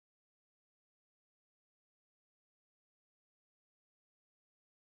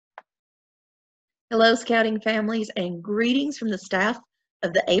Hello, scouting families, and greetings from the staff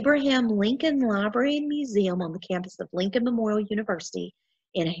of the Abraham Lincoln Library and Museum on the campus of Lincoln Memorial University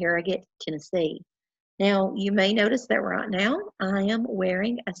in Harrogate, Tennessee. Now, you may notice that right now I am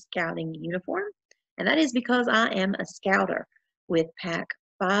wearing a scouting uniform, and that is because I am a scouter with Pack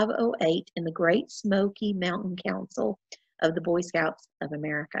 508 in the Great Smoky Mountain Council of the Boy Scouts of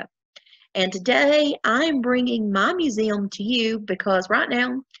America. And today I'm bringing my museum to you because right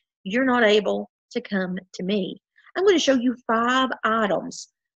now you're not able to come to me. I'm going to show you 5 items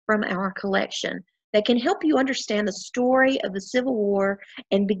from our collection that can help you understand the story of the Civil War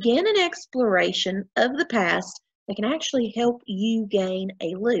and begin an exploration of the past that can actually help you gain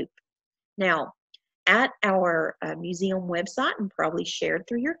a loop. Now, at our museum website and probably shared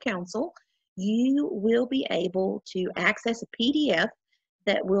through your council, you will be able to access a PDF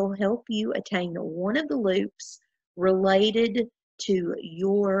that will help you attain one of the loops related to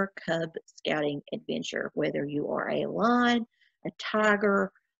your Cub Scouting adventure, whether you are a lion, a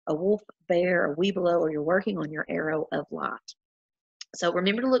tiger, a wolf, bear, a Webelo, or you're working on your arrow of light. So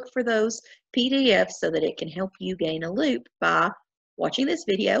remember to look for those PDFs so that it can help you gain a loop by watching this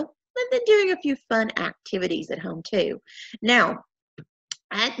video and then doing a few fun activities at home too. Now,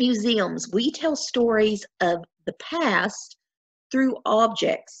 at museums, we tell stories of the past through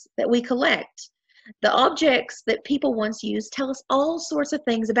objects that we collect. The objects that people once used tell us all sorts of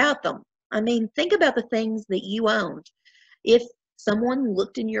things about them. I mean, think about the things that you owned. If someone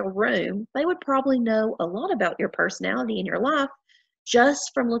looked in your room, they would probably know a lot about your personality and your life just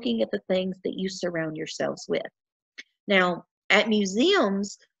from looking at the things that you surround yourselves with. Now, at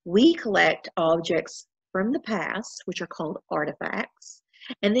museums, we collect objects from the past, which are called artifacts,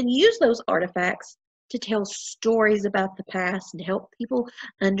 and then use those artifacts to tell stories about the past and help people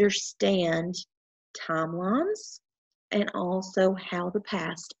understand timelines and also how the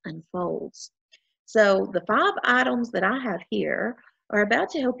past unfolds. So the 5 items that I have here are about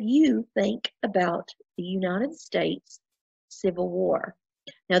to help you think about the United States Civil War.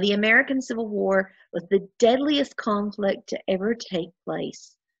 Now, the American Civil War was the deadliest conflict to ever take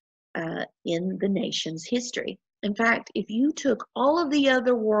place in the nation's history. In fact, if you took all of the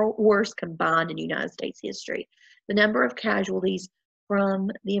other wars combined in United States history, the number of casualties from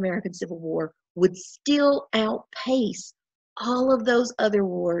the American Civil War would still outpace all of those other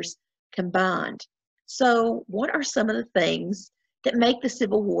wars combined. So, what are some of the things that make the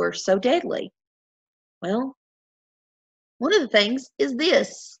Civil War so deadly? Well, one of the things is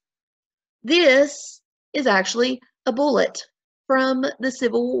this. This is actually a bullet from the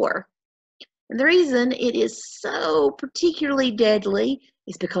Civil War. And the reason it is so particularly deadly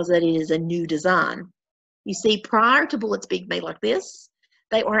is because it is a new design. You see, prior to bullets being made like this,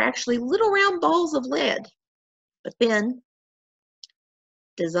 they are actually little round balls of lead. But then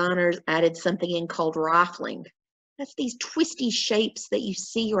designers added something in called rifling. That's these twisty shapes that you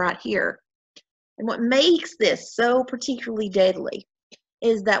see right here. And what makes this so particularly deadly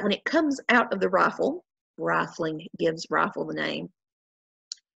is that when it comes out of the rifle, rifling gives rifle the name,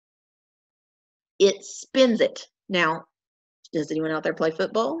 it spins it. Now, does anyone out there play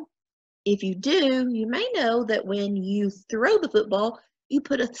football? If you do, you may know that when you throw the football, you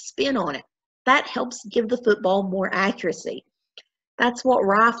put a spin on it. That helps give the football more accuracy. That's what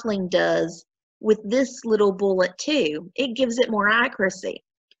rifling does with this little bullet too. It gives it more accuracy.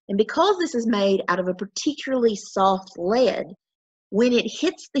 And because this is made out of a particularly soft lead, when it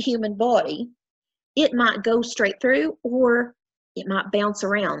hits the human body, it might go straight through or it might bounce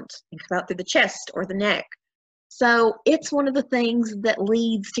around and come out through the chest or the neck. So it's one of the things that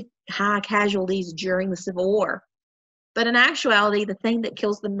leads to high casualties during the Civil War. But in actuality, the thing that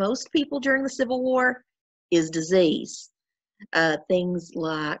kills the most people during the Civil War is disease. Things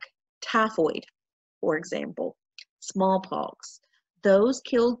like typhoid, for example, smallpox. Those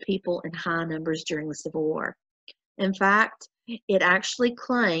killed people in high numbers during the Civil War. In fact, it actually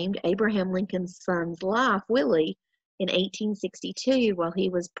claimed Abraham Lincoln's son's life, Willie, in 1862 while he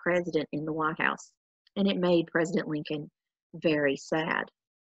was president in the White House. And it made President Lincoln very sad.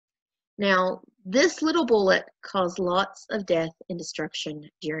 Now, this little bullet caused lots of death and destruction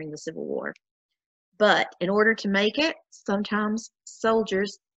during the Civil War. But in order to make it, sometimes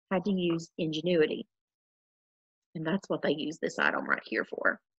soldiers had to use ingenuity. And that's what they use this item right here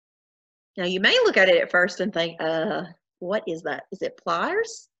for. Now, you may look at it at first and think, what is that? Is it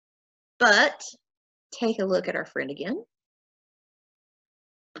pliers? But take a look at our friend again.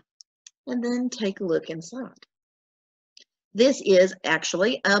 And then take a look inside. This is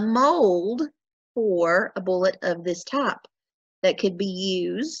actually a mold for a bullet of this type that could be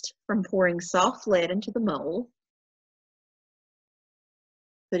used from pouring soft lead into the mold,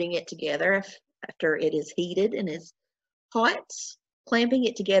 putting it together. after it is heated and is hot, clamping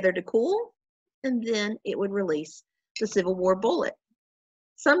it together to cool, and then it would release the Civil War bullet.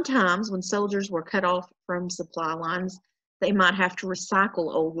 Sometimes when soldiers were cut off from supply lines, they might have to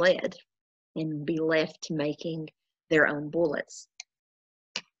recycle old lead and be left to making their own bullets.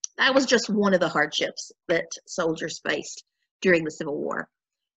 That was just one of the hardships that soldiers faced during the Civil War.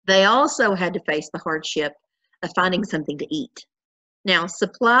 They also had to face the hardship of finding something to eat. Now,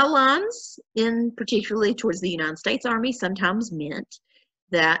 supply lines, in particularly towards the United States Army, sometimes meant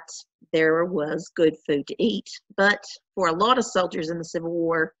that there was good food to eat. But for a lot of soldiers in the Civil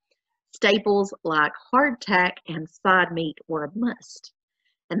War, staples like hardtack and side meat were a must.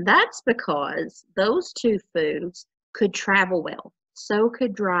 And that's because those two foods could travel well. So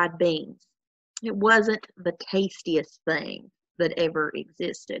could dried beans. It wasn't the tastiest thing that ever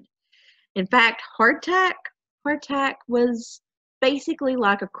existed. In fact, hardtack was basically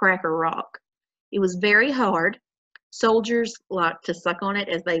like a cracker rock. It was very hard. Soldiers liked to suck on it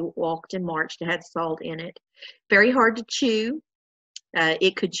as they walked and marched. It had salt in it. Very hard to chew.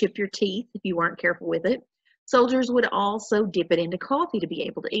 It could chip your teeth if you weren't careful with it. Soldiers would also dip it into coffee to be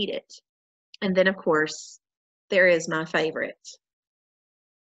able to eat it. And then, of course, there is my favorite,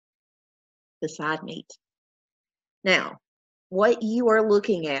 the side meat. Now, what you are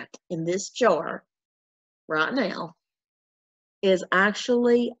looking at in this jar right now is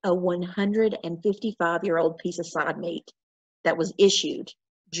actually a 155-year-old piece of side meat that was issued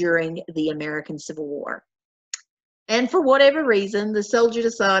during the American Civil War. And for whatever reason, the soldier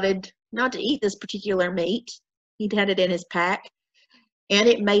decided not to eat this particular meat. He'd had it in his pack, and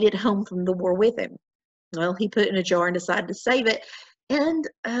it made it home from the war with him. Well, he put it in a jar and decided to save it, and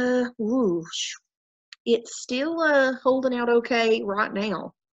it's still holding out okay right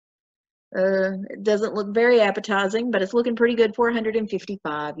now. It doesn't look very appetizing, but it's looking pretty good for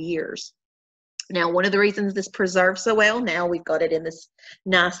 155 years. Now, one of the reasons this preserves so well, now we've got it in this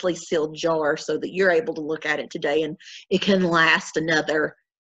nicely sealed jar so that you're able to look at it today and it can last another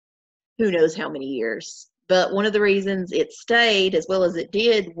who knows how many years. But one of the reasons it stayed as well as it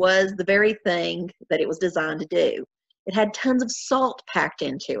did was the very thing that it was designed to do. It had tons of salt packed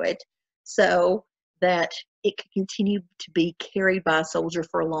into it so that it could continue to be carried by a soldier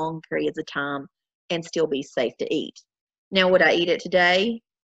for long periods of time and still be safe to eat. Now, would I eat it today?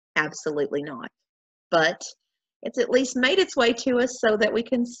 Absolutely not. But it's at least made its way to us so that we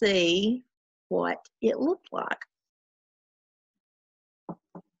can see what it looked like.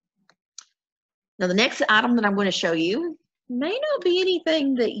 Now, the next item that I'm going to show you may not be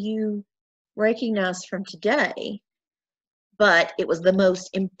anything that you recognize from today, but it was the most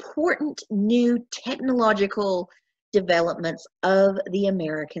important new technological developments of the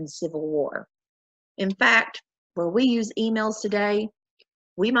American Civil War. In fact, where we use emails today,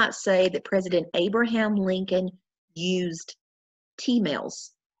 we might say that President Abraham Lincoln used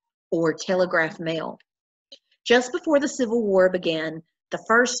T-mails or telegraph mail. Just before the Civil War began, the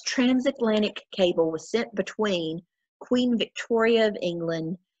first transatlantic cable was sent between Queen Victoria of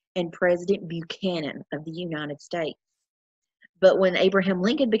England and President Buchanan of the United States. But when Abraham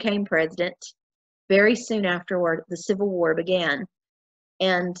Lincoln became president, very soon afterward, the Civil War began.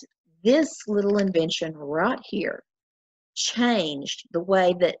 And this little invention right here changed the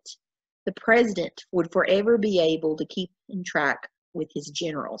way that the president would forever be able to keep in track with his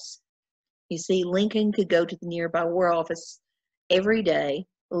generals. You see, Lincoln could go to the nearby war office every day,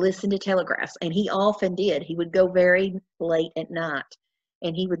 listen to telegraphs, and he often did. He would go very late at night,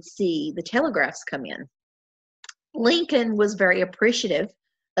 and he would see the telegraphs come in. Lincoln was very appreciative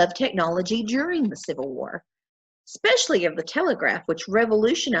of technology during the Civil War, especially of the telegraph, which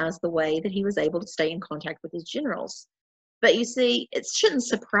revolutionized the way that he was able to stay in contact with his generals. But you see, it shouldn't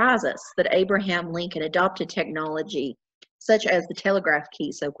surprise us that Abraham Lincoln adopted technology such as the telegraph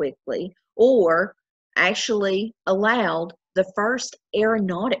key so quickly, or actually allowed the first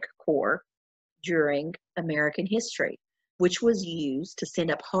aeronautic corps during American history, which was used to send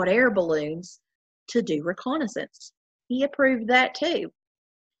up hot air balloons to do reconnaissance. He approved that too.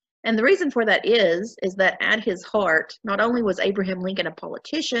 And the reason for that is that at his heart, not only was Abraham Lincoln a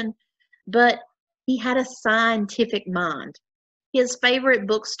politician, but he had a scientific mind. His favorite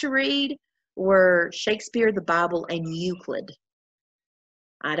books to read were Shakespeare, the Bible, and Euclid.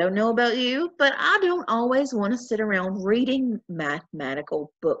 I don't know about you, but I don't always want to sit around reading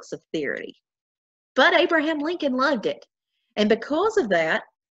mathematical books of theory. But Abraham Lincoln loved it. And because of that,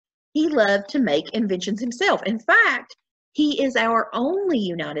 he loved to make inventions himself. In fact, he is our only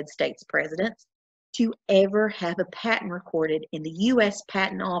United States president to ever have a patent recorded in the U.S.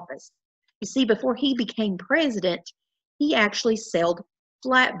 Patent Office. You see, before he became president, he actually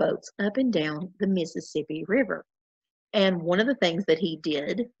flatboats up and down the Mississippi River. And one of the things that he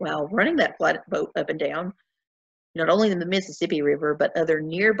did while running that flatboat up and down, not only the Mississippi River, but other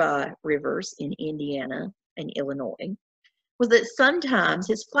nearby rivers in Indiana and Illinois, was that sometimes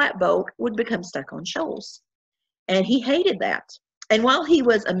his flatboat would become stuck on shoals. And he hated that. And while he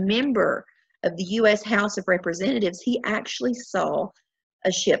was a member of the U.S. House of Representatives, he actually saw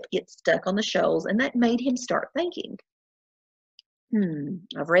a ship get stuck on the shoals, and that made him start thinking,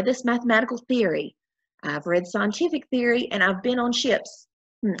 I've read this mathematical theory, I've read scientific theory, and I've been on ships.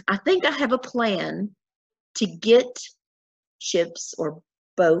 I think I have a plan to get ships or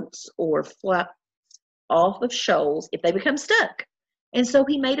boats or flats off of shoals if they become stuck. And so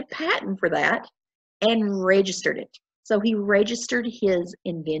he made a patent for that and registered it. So he registered his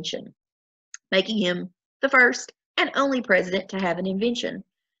invention, making him the first and only president to have an invention.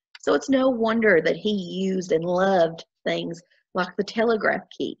 So it's no wonder that he used and loved things like the telegraph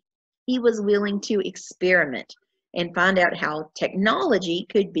key. He was willing to experiment and find out how technology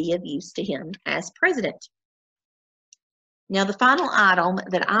could be of use to him as president. Now, the final item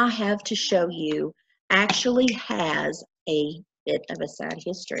that I have to show you actually has a bit of a sad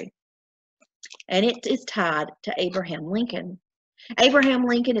history, and it is tied to Abraham Lincoln. Abraham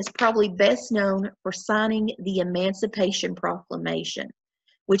Lincoln is probably best known for signing the Emancipation Proclamation,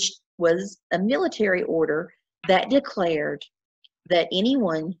 which was a military order that declared that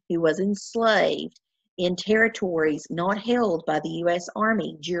anyone who was enslaved in territories not held by the U.S.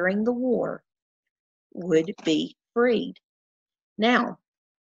 Army during the war would be freed. Now,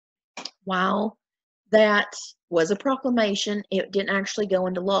 while that was a proclamation, it didn't actually go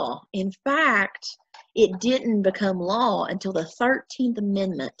into law. In fact, it didn't become law until the 13th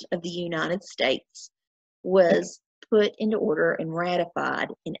Amendment of the United States was put into order and ratified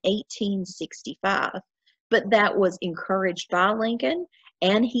in 1865. But that was encouraged by Lincoln,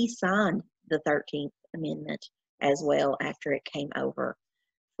 and he signed the 13th Amendment as well after it came over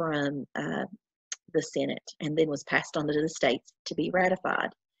from the Senate and then was passed on to the states to be ratified.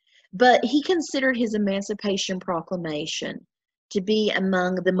 But he considered his Emancipation Proclamation to be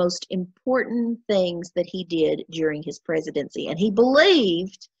among the most important things that he did during his presidency, and he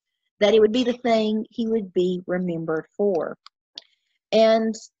believed that it would be the thing he would be remembered for.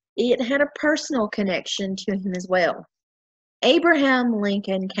 And it had a personal connection to him as well. Abraham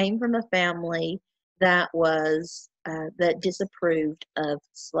Lincoln came from a family that disapproved of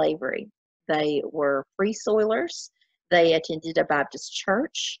slavery. They were free soilers. They attended a Baptist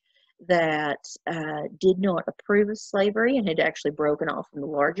church that did not approve of slavery and had actually broken off from the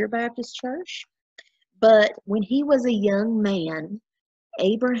larger Baptist church. But when he was a young man,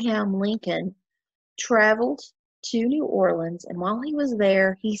 Abraham Lincoln traveled to New Orleans, and while he was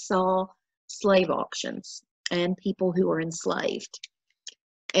there, he saw slave auctions and people who were enslaved.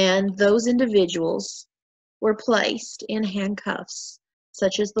 And those individuals were placed in handcuffs,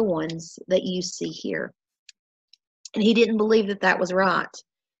 such as the ones that you see here. And he didn't believe that that was right.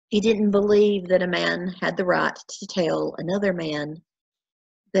 He didn't believe that a man had the right to tell another man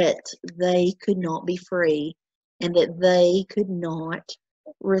that they could not be free and that they could not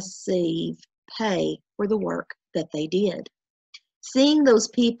receive pay for the work that they did. Seeing those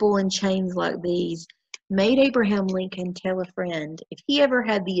people in chains like these made Abraham Lincoln tell a friend if he ever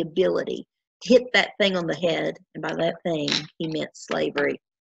had the ability to hit that thing on the head, and by that thing he meant slavery,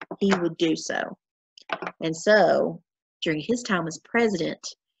 he would do so. And so, during his time as president,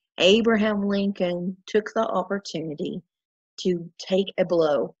 Abraham Lincoln took the opportunity to take a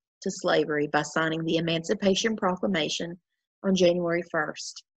blow to slavery by signing the Emancipation Proclamation on January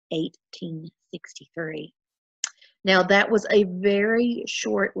 1st, 1863. Now, that was a very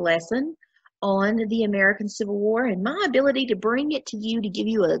short lesson on the American Civil War and my ability to bring it to you to give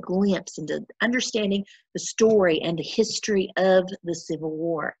you a glimpse into understanding the story and the history of the Civil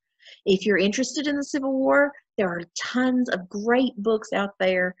War. If you're interested in the Civil War, there are tons of great books out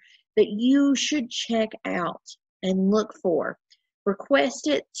there that you should check out and look for. Request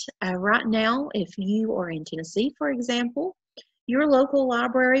it right now if you are in Tennessee, for example. Your local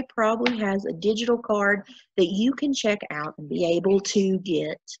library probably has a digital card that you can check out and be able to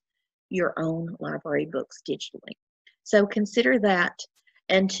get your own library books digitally. So consider that,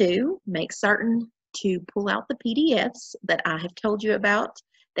 and to make certain to pull out the PDFs that I have told you about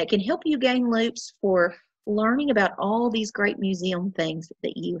that can help you gain loops for learning about all these great museum things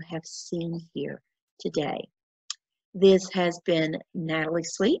that you have seen here today. This has been Natalie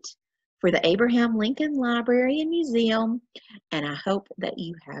Sweet for the Abraham Lincoln Library and Museum, and I hope that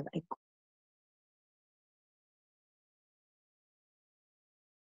you have a